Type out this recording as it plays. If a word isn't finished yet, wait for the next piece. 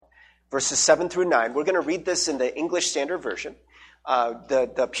verses 7 through 9. We're going to read this in the English Standard Version.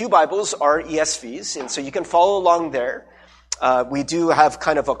 The Pew Bibles are ESVs, and so you can follow along there. We do have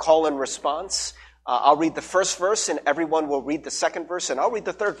kind of a call and response. I'll read the first verse, and everyone will read the second verse, and I'll read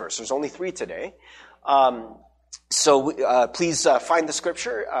the third verse. There's only 3 today. So please find the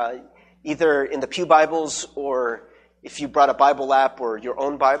scripture, either in the Pew Bibles or if you brought a Bible app or your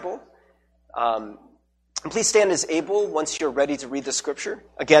own Bible. And please stand as able once you're ready to read the scripture.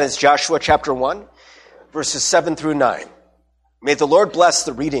 Again, it's Joshua chapter 1, verses 7 through 9. May the Lord bless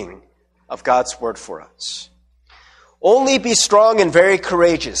the reading of God's word for us. Only be strong and very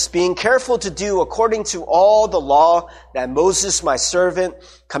courageous, being careful to do according to all the law that Moses, my servant,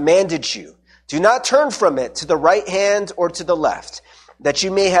 commanded you. Do not turn from it to the right hand or to the left, that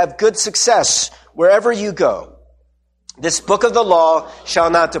you may have good success wherever you go. This book of the law shall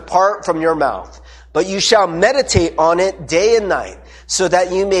not depart from your mouth, but you shall meditate on it day and night, so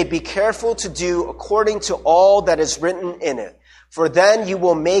that you may be careful to do according to all that is written in it. For then you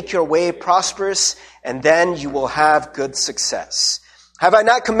will make your way prosperous, and then you will have good success. Have I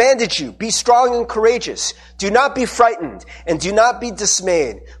not commanded you? Be strong and courageous. Do not be frightened, and do not be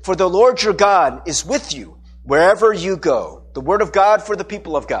dismayed. For the Lord your God is with you wherever you go. The word of God for the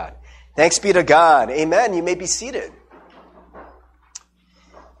people of God. Thanks be to God. Amen. You may be seated.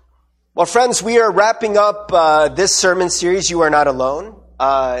 Well, friends, we are wrapping up this sermon series, You Are Not Alone.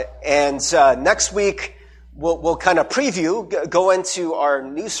 And next week, we'll kind of preview, go into our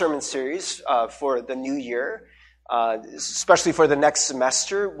new sermon series for the new year, especially for the next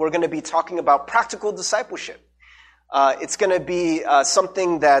semester. We're going to be talking about practical discipleship. It's going to be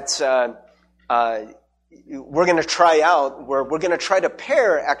something that we're going to try out, where we're going to try to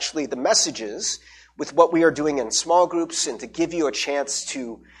pair actually the messages with what we are doing in small groups, and to give you a chance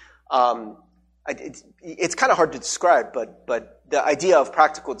to, it's kind of hard to describe, but the idea of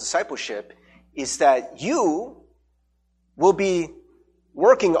practical discipleship is that you will be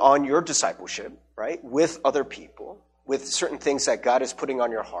working on your discipleship, right, with other people, with certain things that God is putting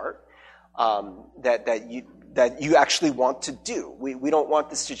on your heart, that you actually want to do. We don't want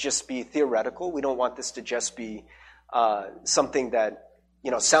this to just be theoretical. We don't want this to just be something that,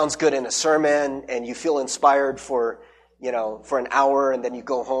 sounds good in a sermon and you feel inspired for an hour, and then you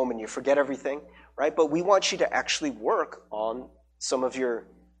go home and you forget everything, right? But we want you to actually work on some of your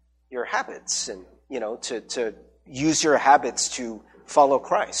habits, and to use your habits to follow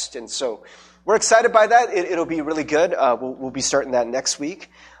Christ. And so we're excited by that. It'll be really good. We'll be starting that next week.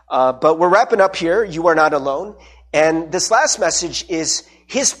 But we're wrapping up here. You are not alone. And this last message is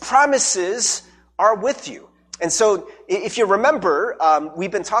His promises are with you. And so if you remember,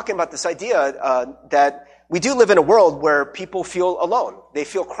 we've been talking about this idea that we do live in a world where people feel alone. They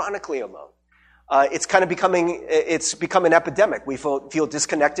feel chronically alone. It's become an epidemic. We feel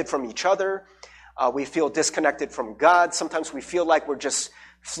disconnected from each other. We feel disconnected from God. Sometimes we feel like we're just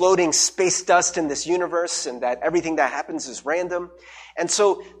floating space dust in this universe, and that everything that happens is random. And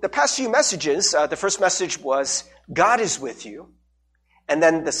so the past few messages, the first message was, God is with you. And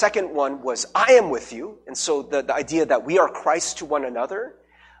then the second one was, I am with you. And so the idea that we are Christ to one another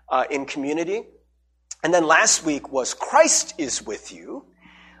in community. And then last week was, Christ is with you.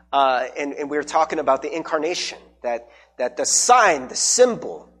 And we were talking about the incarnation, that the sign, the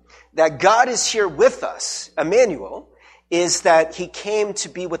symbol, that God is here with us, Emmanuel, is that He came to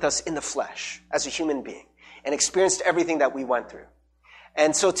be with us in the flesh as a human being and experienced everything that we went through.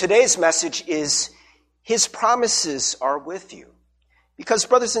 And so today's message is, His promises are with you. Because,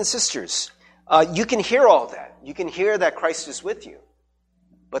 brothers and sisters, you can hear all that. You can hear that Christ is with you,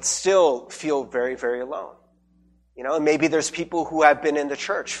 but still feel very, very alone. And maybe there's people who have been in the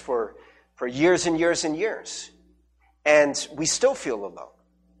church for years and years and years, and we still feel alone.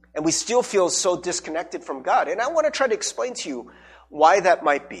 And we still feel so disconnected from God. And I want to try to explain to you why that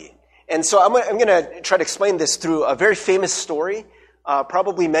might be. And so I'm going to try to explain this through a very famous story.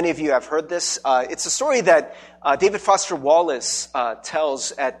 Probably many of you have heard this. It's a story that David Foster Wallace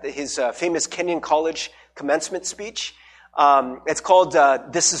tells at his famous Kenyon College commencement speech. It's called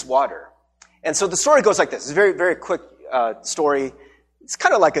This is Water. And so the story goes like this. It's a very, very quick story. It's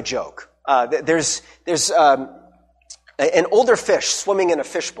kind of like a joke. There's an older fish swimming in a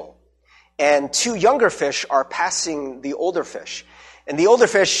fishbowl, and 2 younger fish are passing the older fish. And the older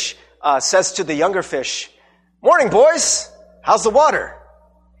fish says to the younger fish, "Morning, boys. How's the water?"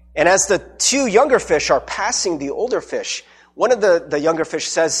 And as the 2 younger fish are passing the older fish, one of the younger fish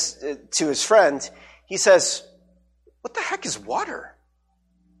says to his friend, he says, "What the heck is water?"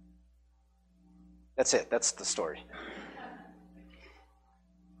 That's it. That's the story.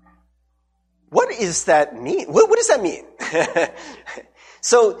 What does that mean? What does that mean?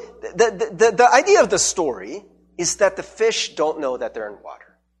 So the idea of the story is that the fish don't know that they're in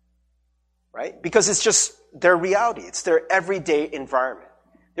water, right? Because it's just their reality. It's their everyday environment.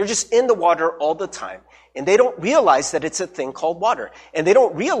 They're just in the water all the time, and they don't realize that it's a thing called water. And they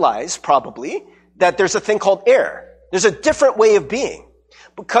don't realize, probably, that there's a thing called air. There's a different way of being.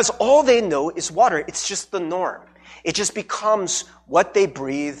 Because all they know is water. It's just the norm. It just becomes what they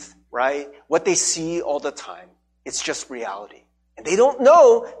breathe, right? What they see all the time. It's just reality. And they don't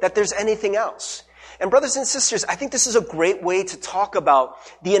know that there's anything else. And brothers and sisters, I think this is a great way to talk about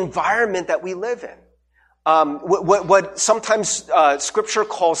the environment that we live in. What sometimes Scripture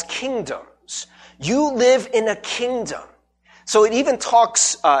calls kingdoms. You live in a kingdom. So it even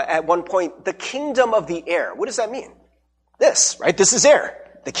talks at one point, the kingdom of the air. What does that mean? This, right? This is air.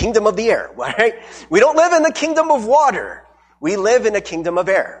 The kingdom of the air, right? We don't live in the kingdom of water. We live in a kingdom of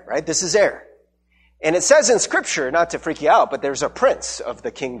air, right? This is air. And it says in Scripture, not to freak you out, but there's a prince of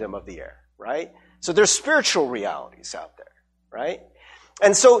the kingdom of the air, right? So there's spiritual realities out there, right?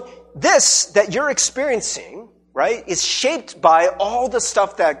 And so this that you're experiencing, right, is shaped by all the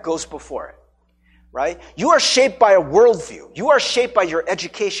stuff that goes before it, right? You are shaped by a worldview. You are shaped by your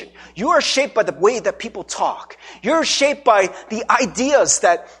education. You are shaped by the way that people talk. You're shaped by the ideas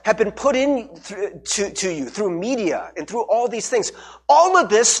that have been put in to you through media and through all these things. All of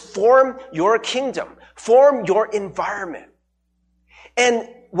this form your kingdom, form your environment. And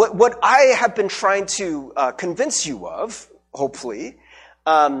what I have been trying to convince you of, hopefully,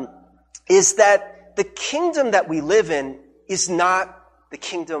 is that the kingdom that we live in is not the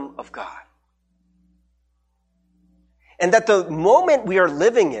kingdom of God. And that the moment we are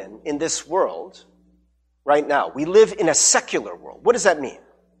living in this world, right now, we live in a secular world. What does that mean?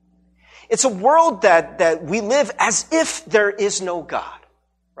 It's a world that we live as if there is no God,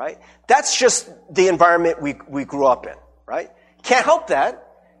 right? That's just the environment we grew up in, right? Can't help that,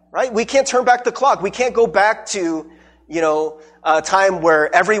 right? We can't turn back the clock. We can't go back to, a time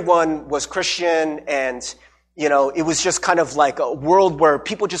where everyone was Christian and, it was just kind of like a world where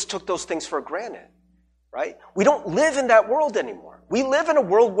people just took those things for granted, right? We don't live in that world anymore. We live in a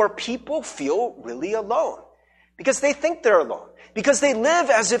world where people feel really alone because they think they're alone, because they live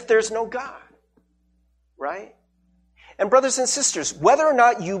as if there's no God, right? And brothers and sisters, whether or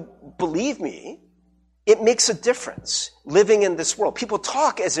not you believe me, it makes a difference living in this world. People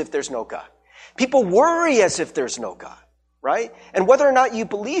talk as if there's no God. People worry as if there's no God, right? And whether or not you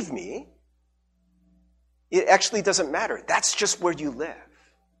believe me, it actually doesn't matter. That's just where you live,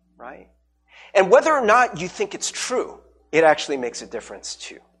 right? And whether or not you think it's true, it actually makes a difference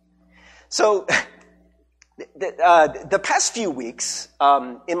too. So the past few weeks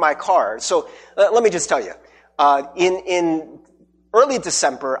in my car, let me just tell you, in early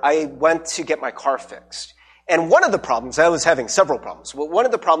December, I went to get my car fixed. And one of the problems, I was having several problems. Well, one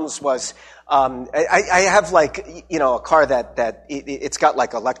of the problems was I have a car that it's got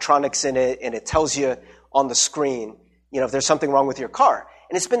like electronics in it, and it tells you on the screen, if there's something wrong with your car.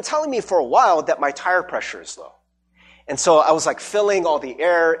 And it's been telling me for a while that my tire pressure is low. And so I was like filling all the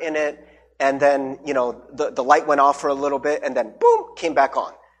air in it, and then, the light went off for a little bit, and then boom, came back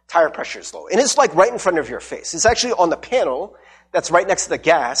on. Tire pressure is low. And it's like right in front of your face. It's actually on the panel that's right next to the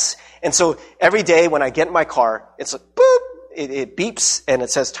gas. And so every day when I get in my car, it's like boop, it beeps, and it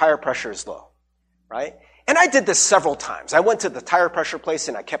says tire pressure is low, right? And I did this several times. I went to the tire pressure place,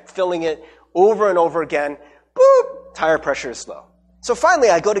 and I kept filling it over and over again. Boop, tire pressure is low. So finally,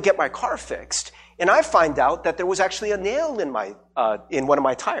 I go to get my car fixed, and I find out that there was actually a nail in one of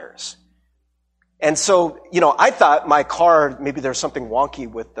my tires. And so, I thought my car, maybe there's something wonky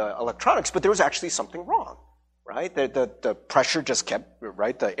with the electronics, but there was actually something wrong, right? The pressure just kept,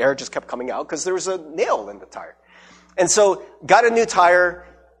 right? The air just kept coming out because there was a nail in the tire. And so, got a new tire,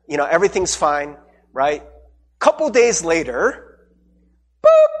 everything's fine, right? Couple days later,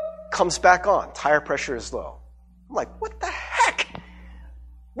 boop, comes back on. Tire pressure is low. I'm like, what the heck?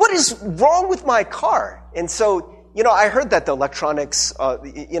 What is wrong with my car? And so, I heard that the electronics,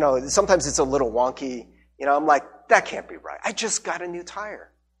 sometimes it's a little wonky. I'm like, that can't be right. I just got a new tire,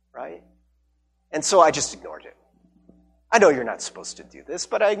 right? And so I just ignored it. I know you're not supposed to do this,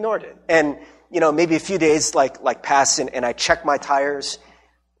 but I ignored it. And, maybe a few days like pass and I check my tires.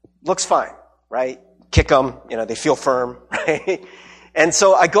 Looks fine, right? Kick them, they feel firm, right? And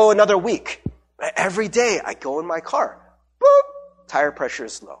so I go another week. Every day I go in my car. Boop, tire pressure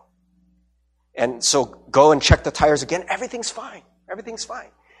is low. And so go and check the tires again. Everything's fine. Everything's fine.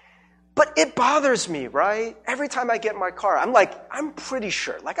 But it bothers me, right? Every time I get in my car, I'm pretty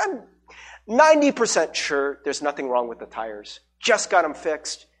sure. I'm 90% sure there's nothing wrong with the tires. Just got them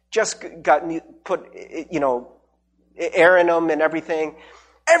fixed. Just got put, air in them and everything.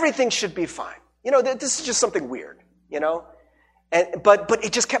 Everything should be fine. This is just something weird, But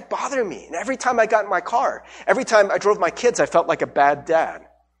it just kept bothering me. And every time I got in my car, every time I drove my kids, I felt like a bad dad.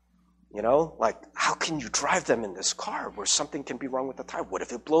 Like, how can you drive them in this car where something can be wrong with the tire? What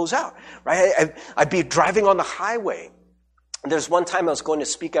if it blows out, right? I'd be driving on the highway. There's one time I was going to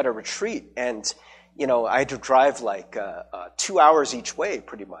speak at a retreat, and, I had to drive like 2 hours each way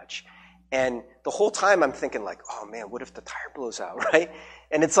pretty much. And the whole time I'm thinking like, oh man, what if the tire blows out, right?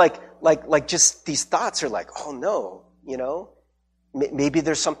 And it's like just these thoughts are like, oh no, maybe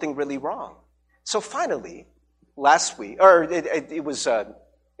there's something really wrong. So finally, last week, or it was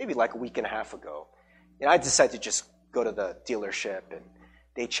maybe like a week and a half ago, I decided to just go to the dealership and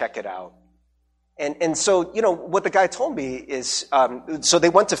they check it out. And so, what the guy told me is, so they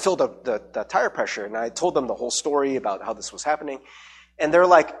went to fill the tire pressure, and I told them the whole story about how this was happening. And they're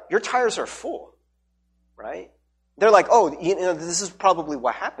like, your tires are full, right? They're like, oh, this is probably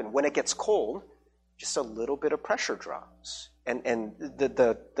what happened. When it gets cold, just a little bit of pressure drops. And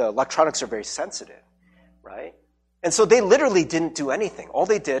the electronics are very sensitive, right? And so they literally didn't do anything. All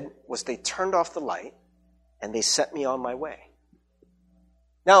they did was they turned off the light and they sent me on my way.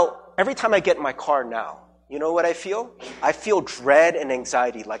 Now, every time I get in my car now, you know what I feel? I feel dread and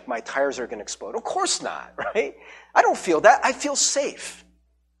anxiety like my tires are going to explode. Of course not, right? I don't feel that. I feel safe.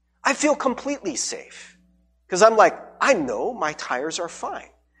 I feel completely safe. Because I'm like, I know my tires are fine.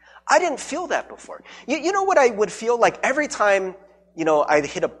 I didn't feel that before. You know what I would feel like every time, I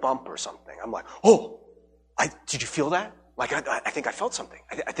hit a bump or something? I'm like, oh, did you feel that? Like, I think I felt something.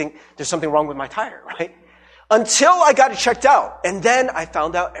 I think there's something wrong with my tire, right? Until I got it checked out. And then I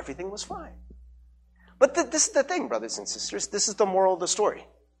found out everything was fine. But this is the thing, brothers and sisters. This is the moral of the story.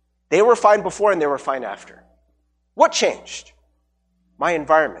 They were fine before and they were fine after. What changed? My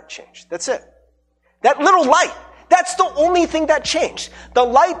environment changed. That's it. That little light, that's the only thing that changed. The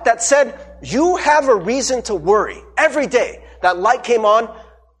light that said, you have a reason to worry. Every day, that light came on,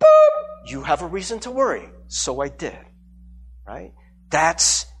 boom, you have a reason to worry. So I did. Right?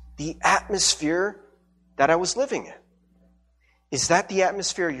 That's the atmosphere that I was living in. Is that the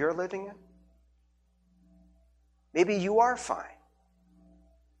atmosphere you're living in? Maybe you are fine.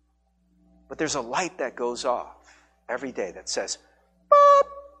 But there's a light that goes off every day that says, Boop,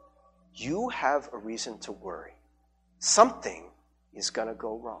 you have a reason to worry. Something is going to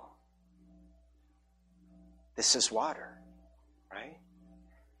go wrong. This is water, right?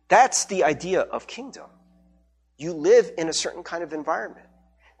 That's the idea of kingdom. You live in a certain kind of environment.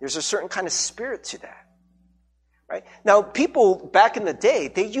 There's a certain kind of spirit to that. Right? Now, people back in the day,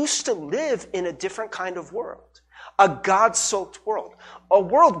 they used to live in a different kind of world. A God-soaked world. A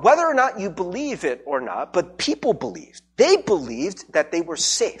world, whether or not you believe it or not, but people believed. They believed that they were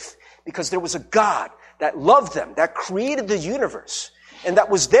safe because there was a God that loved them, that created the universe, and that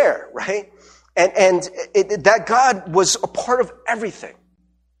was there, right? And that God was a part of everything.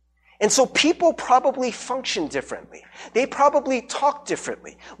 And so people probably function differently. They probably talk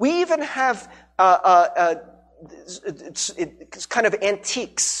differently. We even have it's kind of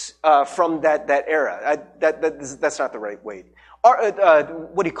antiques from that era. That's not the right way.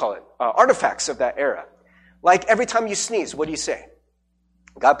 What do you call it? Artifacts of that era. Like every time you sneeze, what do you say?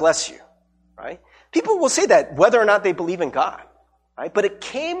 God bless you, right? People will say that whether or not they believe in God, right? But it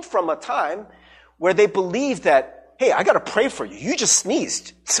came from a time where they believed that, hey, I got to pray for you. You just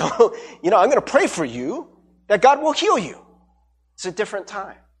sneezed. So, I'm going to pray for you that God will heal you. It's a different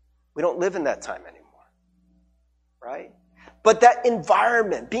time. We don't live in that time anymore. Right? But that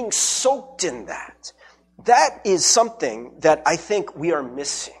environment, being soaked in that is something that I think we are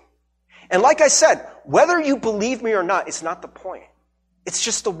missing. And like I said, whether you believe me or not, it's not the point. It's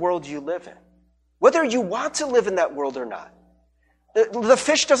just the world you live in. Whether you want to live in that world or not. The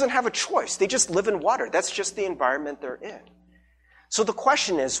fish doesn't have a choice. They just live in water. That's just the environment they're in. So the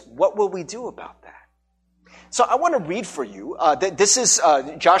question is, what will we do about that? So I want to read for you. This is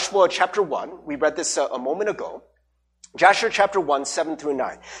Joshua chapter 1. We read this a moment ago. Joshua chapter 1, 7 through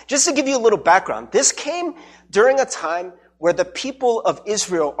 9. Just to give you a little background, this came during a time where the people of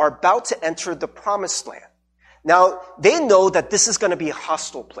Israel are about to enter the promised land. Now, they know that this is going to be a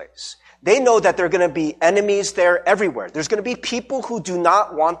hostile place. They know that there are going to be enemies there everywhere. There's going to be people who do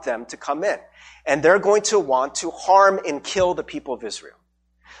not want them to come in. And they're going to want to harm and kill the people of Israel.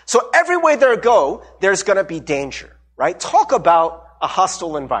 So everywhere they go, there's going to be danger, right? Talk about a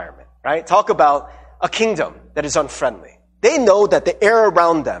hostile environment, right? Talk about a kingdom that is unfriendly. They know that the air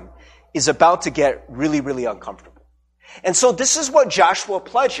around them is about to get really, really uncomfortable. And so this is what Joshua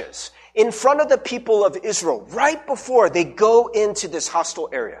pledges in front of the people of Israel right before they go into this hostile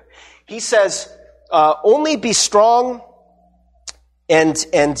area. He says, only be strong and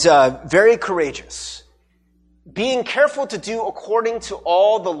very courageous, being careful to do according to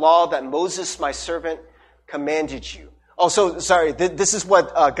all the law that Moses, my servant, commanded you. Oh, so, sorry, this is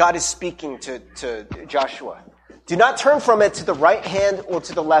what God is speaking to Joshua. Do not turn from it to the right hand or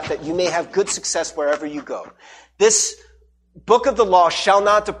to the left, that you may have good success wherever you go. This book of the law shall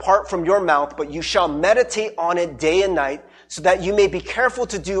not depart from your mouth, but you shall meditate on it day and night, so that you may be careful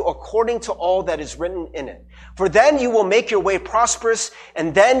to do according to all that is written in it. For then you will make your way prosperous,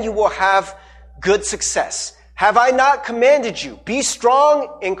 and then you will have good success. Have I not commanded you? Be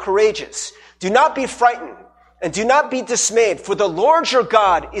strong and courageous. Do not be frightened, and do not be dismayed, for the Lord your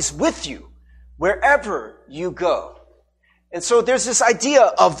God is with you wherever you go. And so there's this idea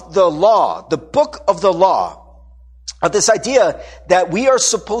of the law, the book of the law, of this idea that we are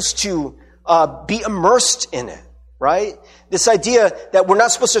supposed to be immersed in it, right? This idea that we're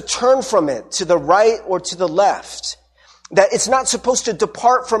not supposed to turn from it to the right or to the left, that it's not supposed to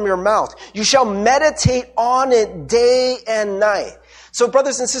depart from your mouth. You shall meditate on it day and night. So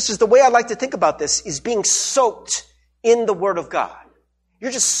brothers and sisters, the way I like to think about this is being soaked in the Word of God.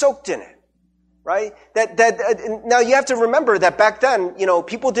 You're just soaked in it, right? Now you have to remember that back then,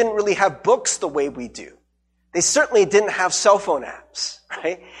 people didn't really have books the way we do. They certainly didn't have cell phone apps,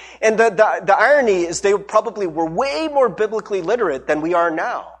 right? And the irony is they probably were way more biblically literate than we are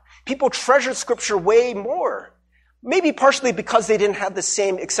now. People treasured Scripture way more. Maybe partially because they didn't have the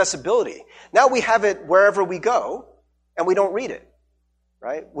same accessibility. Now we have it wherever we go, and we don't read it,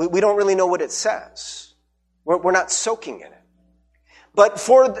 right? We don't really know what it says. We're not soaking in it. But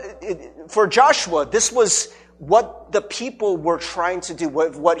for Joshua, this was what the people were trying to do,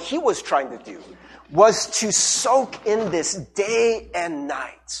 what he was trying to do, was to soak in this day and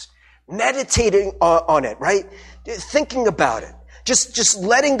night, meditating on it, right? Thinking about it, just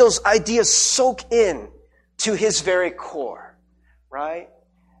letting those ideas soak in to his very core, right?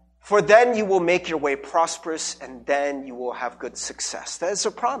 For then you will make your way prosperous, and then you will have good success. That is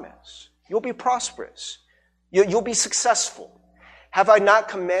a promise. You'll be prosperous. You'll be successful. Have I not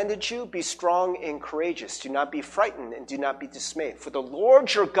commanded you? Be strong and courageous. Do not be frightened and do not be dismayed. For the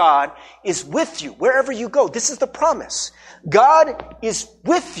Lord your God is with you wherever you go. This is the promise. God is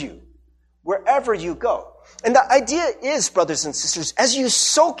with you wherever you go. And the idea is, brothers and sisters, as you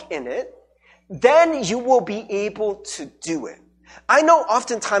soak in it, then you will be able to do it. I know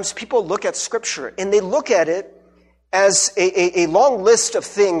oftentimes people look at Scripture and they look at it as a long list of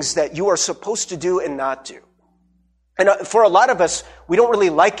things that you are supposed to do and not do. And for a lot of us, we don't really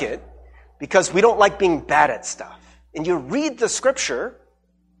like it because we don't like being bad at stuff. And you read the Scripture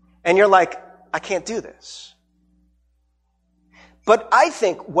and you're like, I can't do this. But I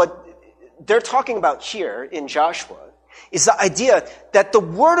think what they're talking about here in Joshua is the idea that the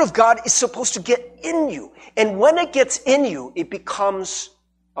Word of God is supposed to get in you. And when it gets in you, it becomes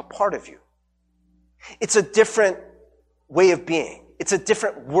a part of you. It's a different way of being. It's a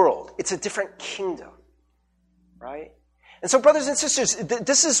different world. It's a different kingdom. Right? And so, brothers and sisters,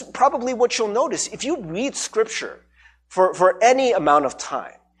 this is probably what you'll notice. If you read Scripture for any amount of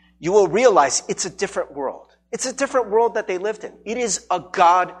time, you will realize it's a different world. It's a different world that they lived in. It is a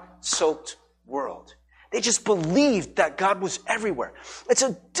God-soaked world. They just believed that God was everywhere. It's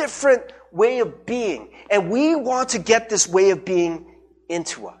a different way of being. And we want to get this way of being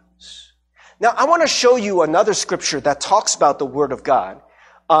into us. Now, I want to show you another Scripture that talks about the Word of God.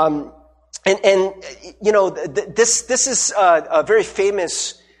 This is a very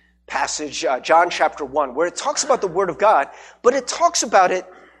famous passage, John chapter 1, where it talks about the Word of God, but it talks about it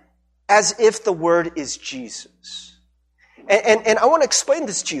as if the Word is Jesus. And I want to explain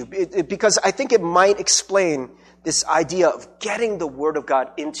this to you because I think it might explain this idea of getting the Word of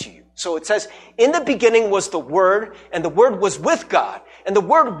God into you. So it says, in the beginning was the Word, and the Word was with God, and the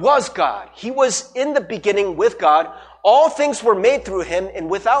Word was God. He was in the beginning with God. All things were made through him, and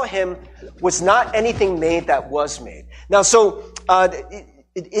without him was not anything made that was made. Now, so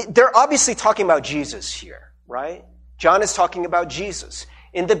they're obviously talking about Jesus here, right? John is talking about Jesus.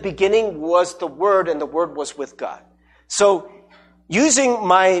 In the beginning was the Word, and the Word was with God. So, using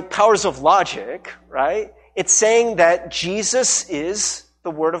my powers of logic, right, it's saying that Jesus is the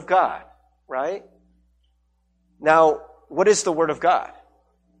Word of God, right? Now, what is the Word of God?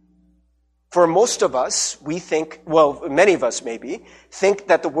 For most of us, we think, well, many of us maybe, think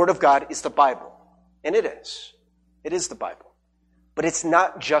that the Word of God is the Bible. And it is. It is the Bible. But it's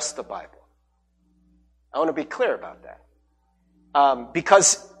not just the Bible. I want to be clear about that.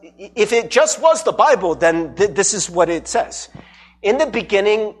 Because if it just was the Bible, then this is what it says. In the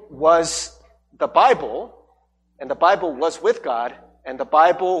beginning was the Bible, and the Bible was with God, and the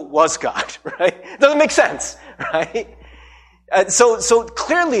Bible was God, right? Doesn't make sense, right? So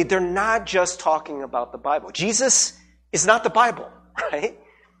clearly they're not just talking about the Bible. Jesus is not the Bible, right?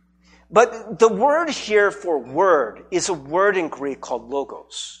 But the word here for word is a word in Greek called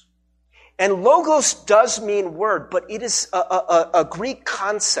logos. And logos does mean word, but it is a Greek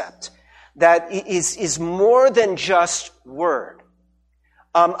concept that is more than just word.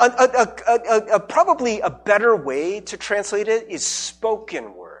 Probably a better way to translate it is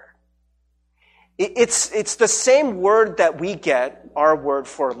spoken word. It's the same word that we get our word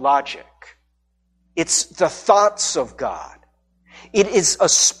for logic. It's the thoughts of God. It is a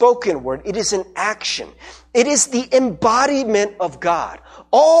spoken word. It is an action. It is the embodiment of God.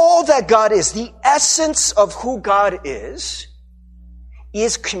 All that God is, the essence of who God is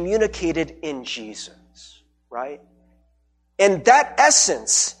communicated in Jesus, right? And that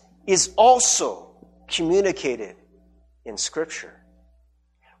essence is also communicated in Scripture,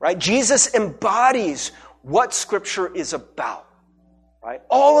 right? Jesus embodies what Scripture is about, right?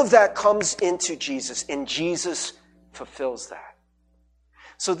 All of that comes into Jesus, and Jesus fulfills that.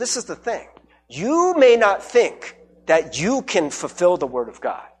 So this is the thing. You may not think that you can fulfill the Word of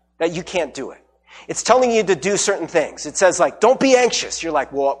God, that you can't do it. It's telling you to do certain things. It says like, don't be anxious. You're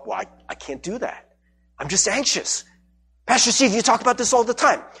like, well, I can't do that. I'm just anxious. Pastor Steve, you talk about this all the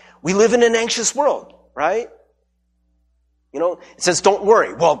time. We live in an anxious world, right? You know, it says, don't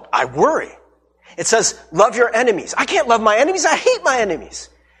worry. Well, I worry. It says, love your enemies. I can't love my enemies. I hate my enemies.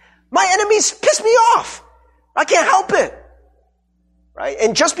 My enemies piss me off. I can't help it. Right?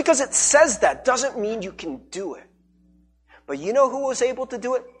 And just because it says that doesn't mean you can do it. But you know who was able to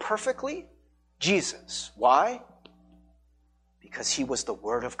do it perfectly? Jesus. Why? Because he was the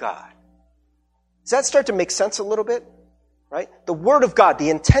Word of God. Does that start to make sense a little bit? Right? The Word of God, the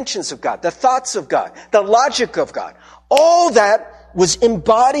intentions of God, the thoughts of God, the logic of God, all that was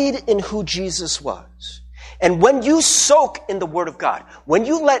embodied in who Jesus was. And when you soak in the Word of God, when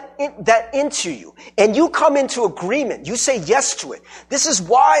you let that into you, and you come into agreement, you say yes to it. This is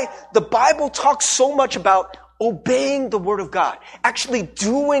why the Bible talks so much about obeying the Word of God, actually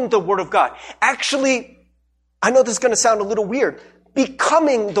doing the Word of God, actually, I know this is going to sound a little weird,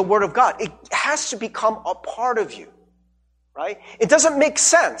 becoming the Word of God. It has to become a part of you, right? It doesn't make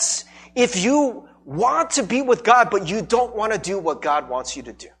sense if you want to be with God, but you don't want to do what God wants you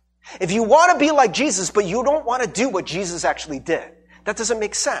to do. If you want to be like Jesus, but you don't want to do what Jesus actually did, that doesn't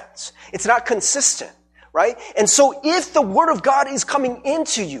make sense. It's not consistent, right? And so if the Word of God is coming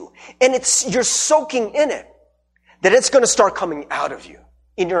into you and you're soaking in it, then it's going to start coming out of you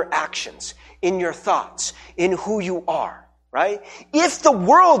in your actions, in your thoughts, in who you are, right? If the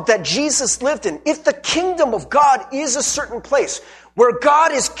world that Jesus lived in, if the kingdom of God is a certain place where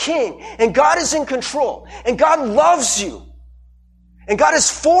God is king and God is in control and God loves you, and God is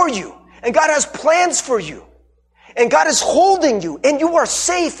for you, and God has plans for you, and God is holding you, and you are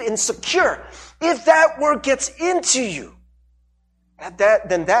safe and secure. If that word gets into you,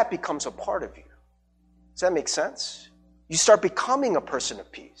 then that becomes a part of you. Does that make sense? You start becoming a person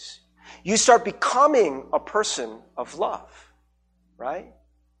of peace. You start becoming a person of love, right?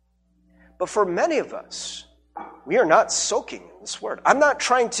 But for many of us, we are not soaking in this word. I'm not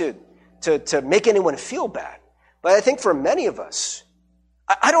trying to make anyone feel bad, but I think for many of us,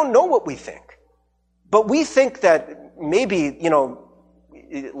 I don't know what we think, but we think that maybe, you know,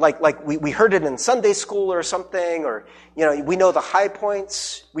 like we heard it in Sunday school or something, or, you know, we know the high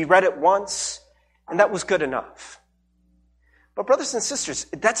points, we read it once, and that was good enough. But brothers and sisters,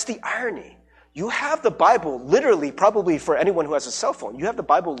 that's the irony. You have the Bible literally, probably for anyone who has a cell phone, you have the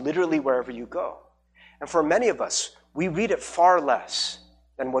Bible literally wherever you go. And for many of us, we read it far less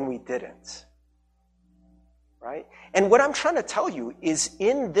than when we didn't. Right? And what I'm trying to tell you is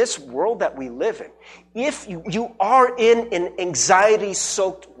in this world that we live in, if you are in an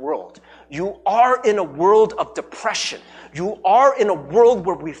anxiety-soaked world, you are in a world of depression, you are in a world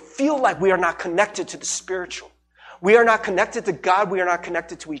where we feel like we are not connected to the spiritual. We are not connected to God, we are not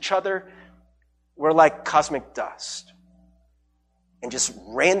connected to each other. We're like cosmic dust. And just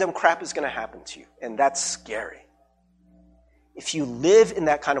random crap is going to happen to you, and that's scary. If you live in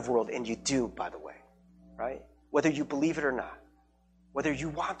that kind of world, and you do, by the way, right? Whether you believe it or not, whether you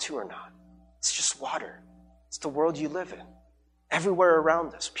want to or not, it's just water. It's the world you live in. Everywhere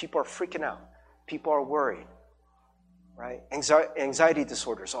around us, people are freaking out. People are worried, right? Anxiety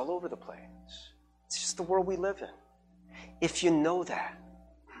disorders all over the place. It's just the world we live in. If you know that,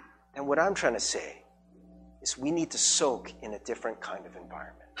 then what I'm trying to say is we need to soak in a different kind of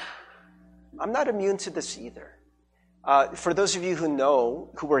environment. I'm not immune to this either. For those of you who know,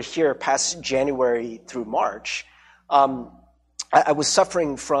 who were here past January through March, I was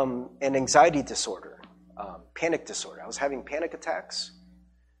suffering from an anxiety disorder, panic disorder. I was having panic attacks.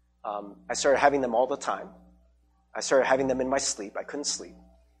 I started having them all the time. I started having them in my sleep. I couldn't sleep.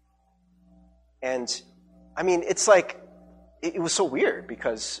 And, I mean, it's like, it was so weird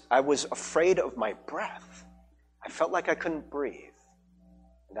because I was afraid of my breath. I felt like I couldn't breathe.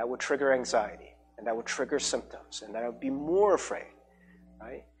 And that would trigger anxiety. And that would trigger symptoms. And then I would be more afraid,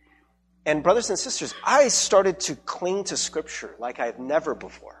 right? And brothers and sisters, I started to cling to Scripture like I've never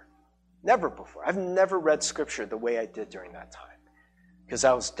before. Never before. I've never read Scripture the way I did during that time. Because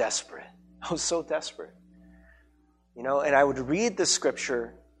I was desperate. I was so desperate. You know, and I would read the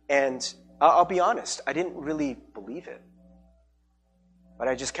Scripture, and I'll be honest, I didn't really believe it. But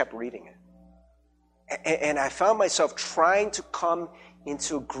I just kept reading it. And I found myself trying to come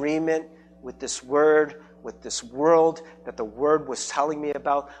into agreement with this word, with this world that the word was telling me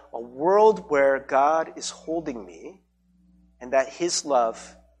about, a world where God is holding me and that his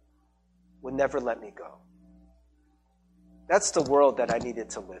love would never let me go. That's the world that I needed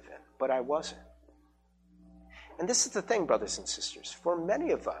to live in, but I wasn't. And this is the thing, brothers and sisters. For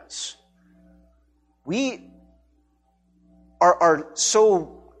many of us, we are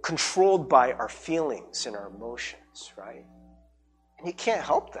so controlled by our feelings and our emotions, right? And you can't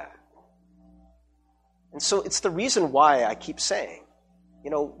help that. And so it's the reason why I keep saying,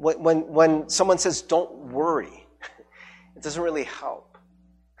 you know, when someone says don't worry, it doesn't really help.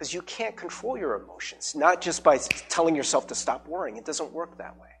 Because you can't control your emotions, not just by telling yourself to stop worrying. It doesn't work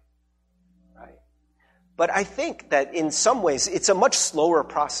that way, right? But I think that in some ways, it's a much slower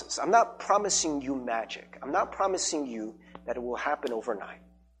process. I'm not promising you magic. I'm not promising you that it will happen overnight.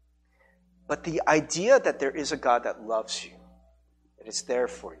 But the idea that there is a God that loves you, that is there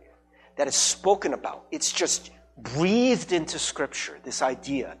for you, that is spoken about, it's just breathed into Scripture, this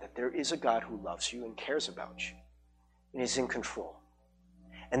idea that there is a God who loves you and cares about you and is in control.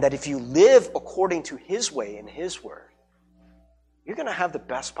 And that if you live according to his way and his word, you're going to have the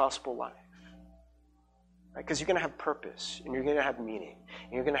best possible life. Right? Because you're going to have purpose, and you're going to have meaning,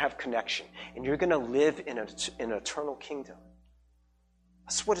 and you're going to have connection, and you're going to live in an eternal kingdom.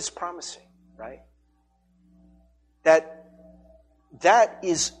 That's what it's promising, right? That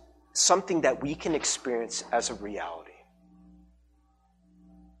is something that we can experience as a reality.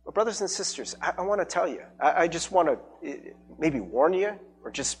 But brothers and sisters, I want to tell you, I just want to maybe warn you, or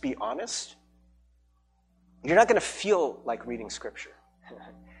just be honest. You're not going to feel like reading Scripture.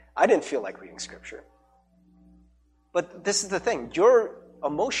 I didn't feel like reading Scripture. But this is the thing. Your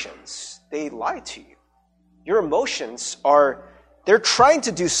emotions, they lie to you. Your emotions they're trying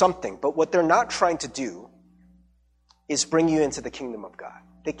to do something, but what they're not trying to do is bring you into the kingdom of God.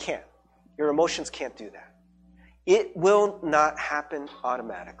 They can't. Your emotions can't do that. It will not happen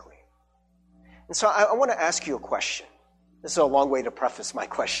automatically. And so I want to ask you a question. This is a long way to preface my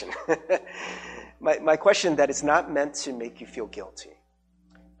question. my question that is not meant to make you feel guilty.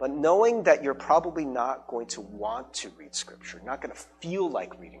 But knowing that you're probably not going to want to read Scripture, not going to feel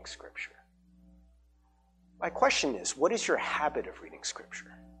like reading Scripture. My question is, what is your habit of reading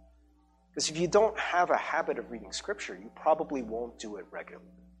Scripture? Because if you don't have a habit of reading Scripture, you probably won't do it regularly.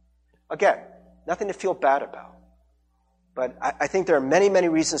 Again, nothing to feel bad about. But I think there are many, many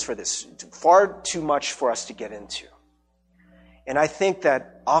reasons for this. Far too much for us to get into. And I think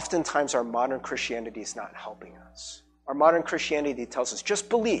that oftentimes our modern Christianity is not helping us. Our modern Christianity tells us, just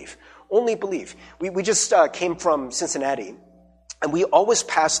believe, only believe. We just came from Cincinnati, and we always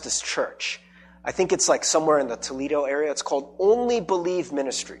pass this church. I think it's like somewhere in the Toledo area. It's called Only Believe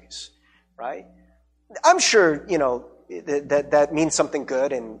Ministries, right? I'm sure, you know, that means something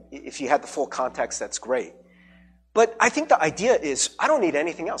good, and if you had the full context, that's great. But I think the idea is, I don't need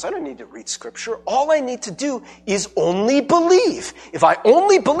anything else. I don't need to read Scripture. All I need to do is only believe. If I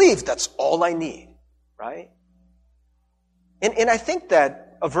only believe, that's all I need, right? And I think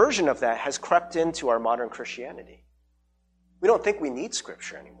that a version of that has crept into our modern Christianity. We don't think we need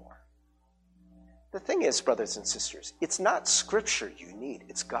Scripture anymore. The thing is, brothers and sisters, it's not Scripture you need,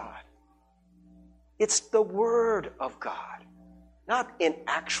 it's God. It's the Word of God, not an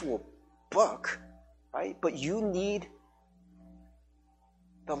actual book. Right? But you need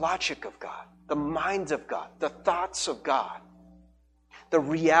the logic of God, the mind of God, the thoughts of God, the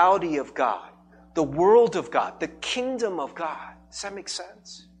reality of God, the world of God, the kingdom of God. Does that make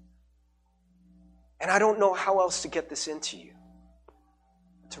sense? And I don't know how else to get this into you.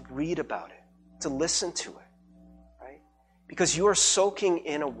 To read about it, to listen to it, right? Because you are soaking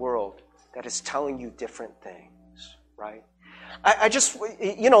in a world that is telling you different things, right? I just,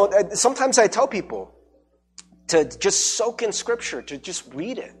 you know, sometimes I tell people, to just soak in Scripture, to just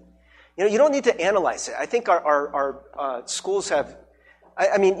read it. You don't need to analyze it. I think our schools have,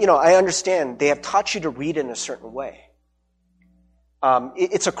 I understand they have taught you to read in a certain way.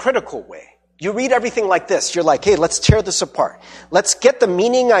 It's a critical way. You read everything like this. You're like, hey, let's tear this apart. Let's get the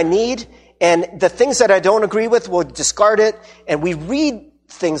meaning I need, and the things that I don't agree with, we'll discard it. And we read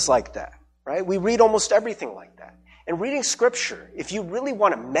things like that, right? We read almost everything like that. And reading Scripture, if you really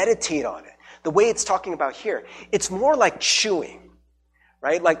want to meditate on it, the way it's talking about here, it's more like chewing,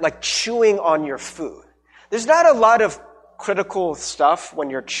 right? Like chewing on your food. There's not a lot of critical stuff when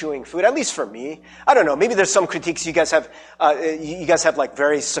you're chewing food, at least for me. I don't know, maybe there's some critiques you guys have like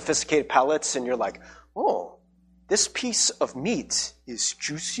very sophisticated palates, and you're like, oh, this piece of meat is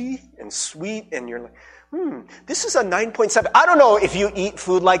juicy and sweet, and you're like, this is a 9.7. I don't know if you eat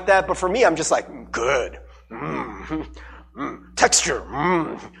food like that, but for me, I'm just like, good. Texture,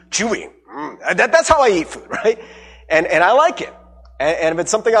 chewy. That's how I eat food, right? And I like it. And if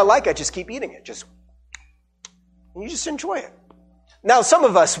it's something I like, I just keep eating it. You just enjoy it. Now, some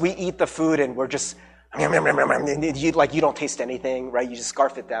of us, we eat the food and we're just, you don't taste anything, right? You just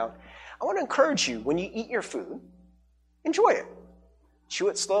scarf it down. I want to encourage you, when you eat your food, enjoy it. Chew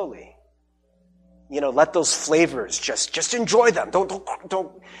it slowly. Let those flavors, just enjoy them.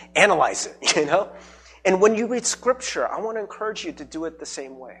 Don't analyze it, And when you read Scripture, I want to encourage you to do it the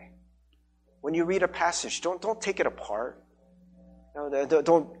same way. When you read a passage, don't take it apart.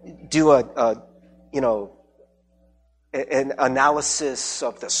 Don't do an analysis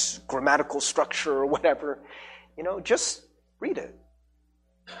of this grammatical structure or whatever. Just read it.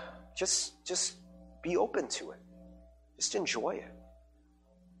 Just be open to it. Just enjoy it.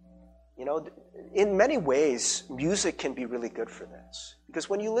 In many ways, music can be really good for this. Because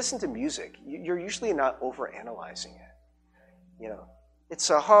when you listen to music, you're usually not overanalyzing it. It's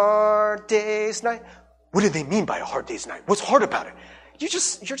a hard day's night. What do they mean by a hard day's night? What's hard about it? You're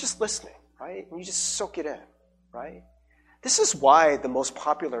just listening, right? And you just soak it in, right? This is why the most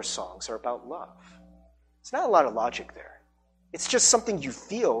popular songs are about love. It's not a lot of logic there. It's just something you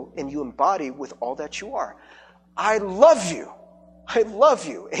feel and you embody with all that you are. I love you. I love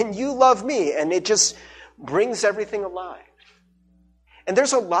you. And you love me. And it just brings everything alive. And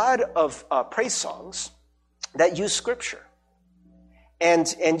there's a lot of praise songs that use Scripture.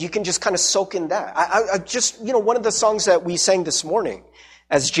 And you can just kind of soak in that. I just, one of the songs that we sang this morning,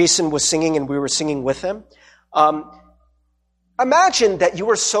 as Jason was singing and we were singing with him, imagine that you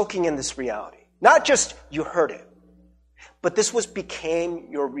were soaking in this reality. Not just you heard it, but this became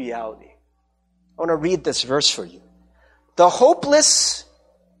your reality. I want to read this verse for you. The hopeless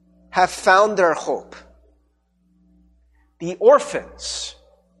have found their hope. The orphans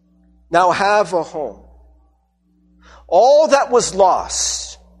now have a home. All that was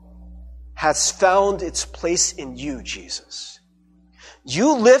lost has found its place in you, Jesus.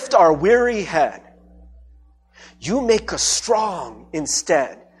 You lift our weary head. You make us strong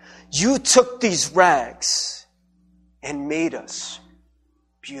instead. You took these rags and made us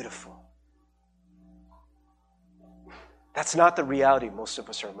beautiful. That's not the reality most of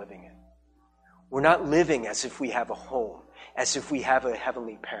us are living in. We're not living as if we have a home, as if we have a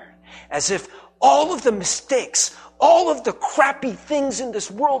heavenly parent, as if all of the mistakes, all of the crappy things in this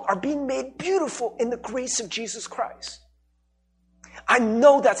world are being made beautiful in the grace of Jesus Christ. I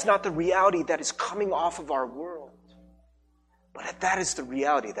know that's not the reality that is coming off of our world. But that is the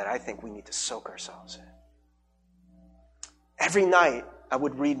reality that I think we need to soak ourselves in. Every night, I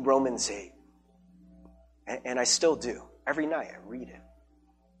would read Romans 8. And I still do. Every night, I read it.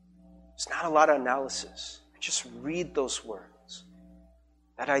 It's not a lot of analysis. I just read those words.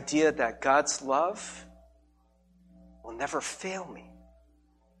 That idea that God's love will never fail me.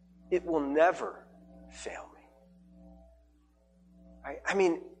 It will never fail me.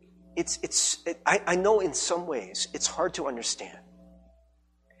 I know in some ways it's hard to understand.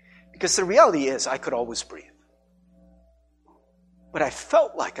 Because the reality is I could always breathe. But I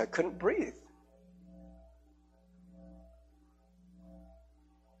felt like I couldn't breathe.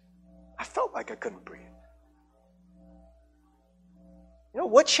 I felt like I couldn't breathe.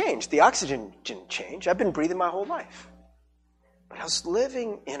 What changed? The oxygen didn't change. I've been breathing my whole life. But I was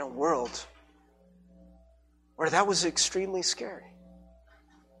living in a world where that was extremely scary.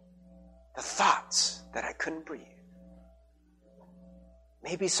 The thoughts that I couldn't breathe.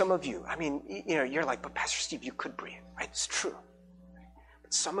 Maybe some of you, you're like, but Pastor Steve, you could breathe, right? It's true.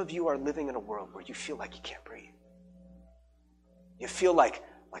 But some of you are living in a world where you feel like you can't breathe. You feel like,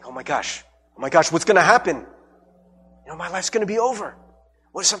 oh my gosh, what's going to happen? My life's going to be over.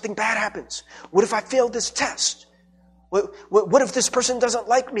 What if something bad happens? What if I fail this test? What if this person doesn't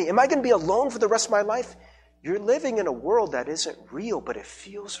like me? Am I going to be alone for the rest of my life? You're living in a world that isn't real, but it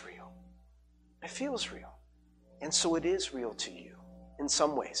feels real. It feels real. And so it is real to you. In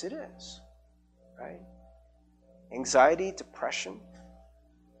some ways, it is. Right? Anxiety, depression,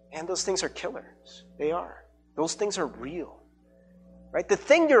 and those things are killers. They are. Those things are real. Right? The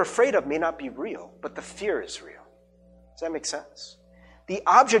thing you're afraid of may not be real, but the fear is real. Does that make sense? The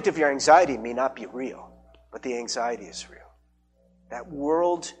object of your anxiety may not be real, but the anxiety is real. That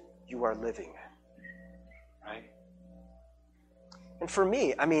world you are living in. Right? And for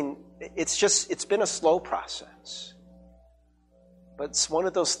me, it's been a slow process. But it's one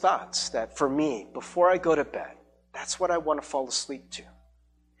of those thoughts that for me, before I go to bed, that's what I want to fall asleep to.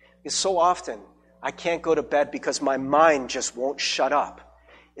 Because so often, I can't go to bed because my mind just won't shut up.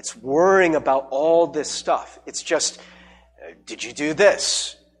 It's worrying about all this stuff. It's just, did you do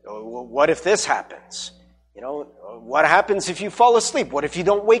this? What if this happens? What happens if you fall asleep? What if you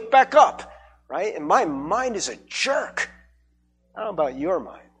don't wake back up? Right? And my mind is a jerk. I don't know about your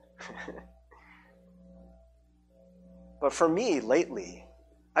mind. But for me, lately,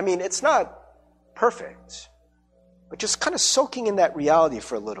 it's not perfect, but just kind of soaking in that reality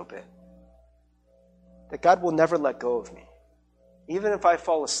for a little bit. That God will never let go of me. Even if I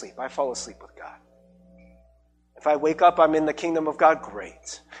fall asleep with God. If I wake up, I'm in the kingdom of God,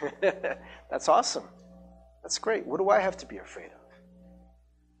 great. That's awesome. That's great. What do I have to be afraid of?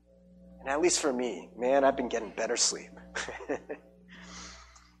 And at least for me, man, I've been getting better sleep.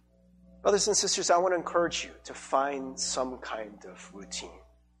 Brothers and sisters, I want to encourage you to find some kind of routine,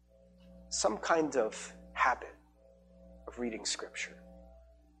 some kind of habit of reading Scripture.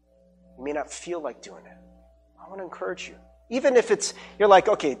 You may not feel like doing it. I want to encourage you. Even if you're like,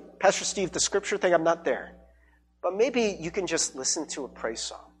 okay, Pastor Steve, the Scripture thing, I'm not there. But maybe you can just listen to a praise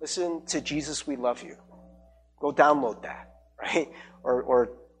song. Listen to Jesus, We Love You. Go download that, right?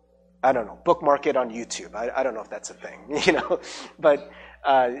 Or I don't know, bookmark it on YouTube. I don't know if that's a thing, but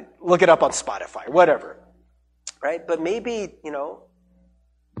look it up on Spotify, whatever, right? But maybe,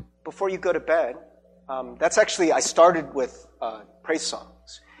 before you go to bed, that's actually, I started with praise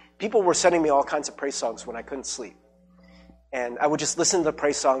songs. People were sending me all kinds of praise songs when I couldn't sleep. And I would just listen to the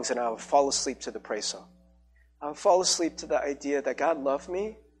praise songs and I would fall asleep to the praise song. I would fall asleep to the idea that God loved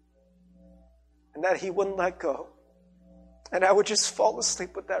me and that He wouldn't let go. And I would just fall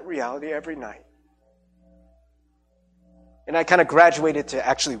asleep with that reality every night. And I kind of graduated to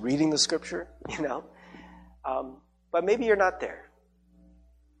actually reading the Scripture, But maybe you're not there.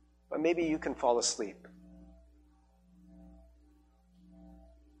 But maybe you can fall asleep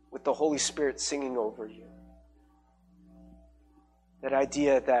with the Holy Spirit singing over you. That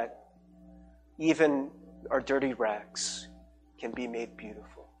idea that even our dirty rags can be made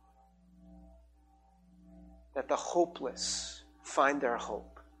beautiful. That the hopeless find their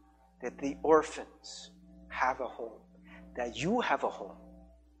hope. That the orphans have a home. That you have a home.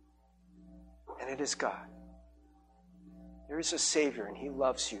 And it is God. There is a Savior and He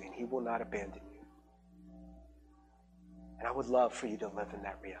loves you and He will not abandon you. And I would love for you to live in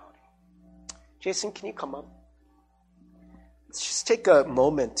that reality. Jason, can you come up? Let's just take a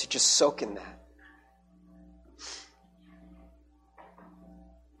moment to just soak in that.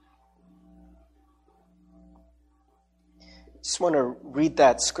 Just want to read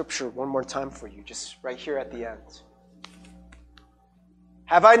that scripture one more time for you, just right here at the end.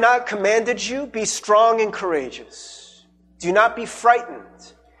 Have I not commanded you? Be strong and courageous. Do not be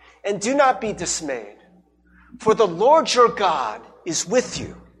frightened, and do not be dismayed. For the Lord your God is with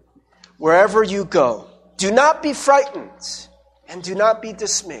you wherever you go. Do not be frightened, and do not be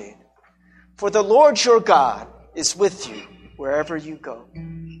dismayed. For the Lord your God is with you wherever you go.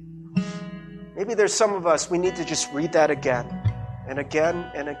 Maybe there's some of us, we need to just read that again and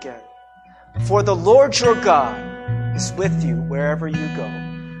again and again. For the Lord your God is with you wherever you go.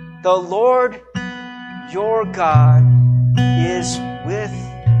 The Lord your God is with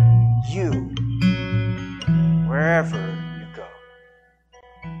you wherever you go.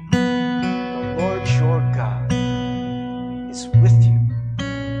 The Lord your God is with you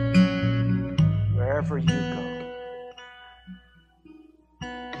wherever you go.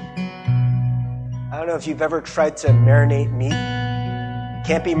 I don't know if you've ever tried to marinate meat. It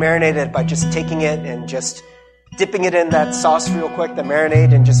can't be marinated by just taking it and just dipping it in that sauce real quick, the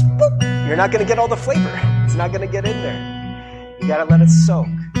marinade, and just boop. You're not going to get all the flavor. It's not going to get in there. You got to let it soak.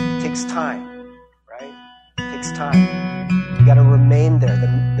 It takes time, right? It takes time. You got to remain there.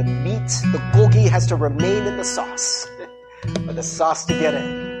 The meat, the gogi has to remain in the sauce for the sauce to get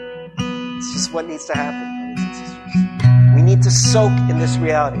in. It's just what needs to happen, brothers and sisters. We need to soak in this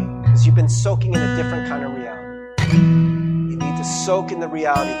reality because you've been soaking in a different kind of reality. You need to soak in the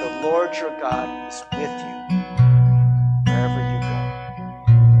reality the Lord your God is with you wherever you go.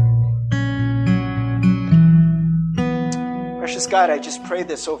 Precious God, I just pray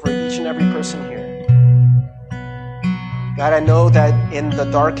this over each and every person here. God, I know that in the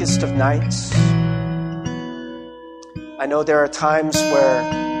darkest of nights, I know there are times where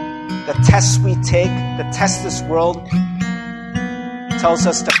the tests we take, the tests this world tells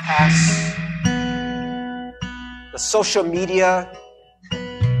us to pass, the social media,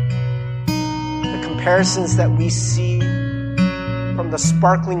 the comparisons that we see from the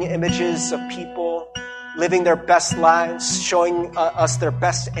sparkling images of people living their best lives, showing us their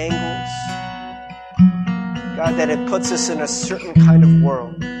best angles, God, that it puts us in a certain kind of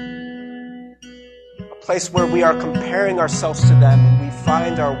world, a place where we are comparing ourselves to them and we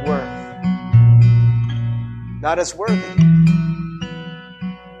find our worth not as worthy.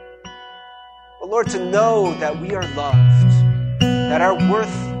 But Lord, to know that we are loved, that our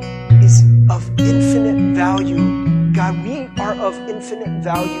worth is of infinite value. God, we are of infinite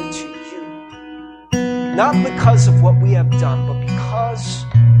value to you. Not because of what we have done, but because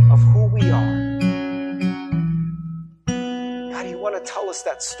of who we are. God, you want to tell us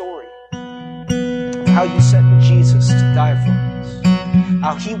that story of how you sent Jesus to die for us.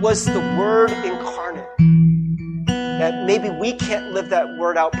 How he was the Word incarnate. That maybe we can't live that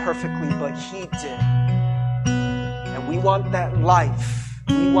word out perfectly, but he did. And we want that life.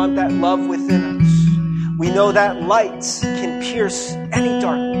 We want that love within us. We know that light can pierce any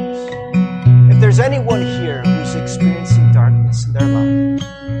darkness. If there's anyone here who's experiencing darkness in their life,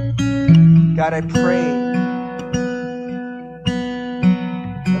 God, I pray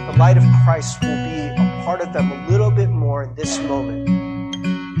that the light of Christ will be a part of them a little bit more in this moment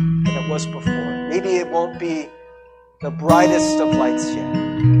than it was before. Maybe it won't be the brightest of lights yet,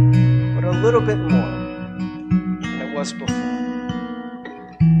 but a little bit more than it was before.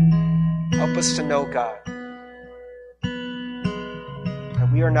 Help us to know, God, that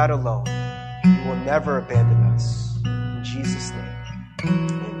we are not alone. You will never abandon us. In Jesus'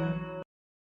 name.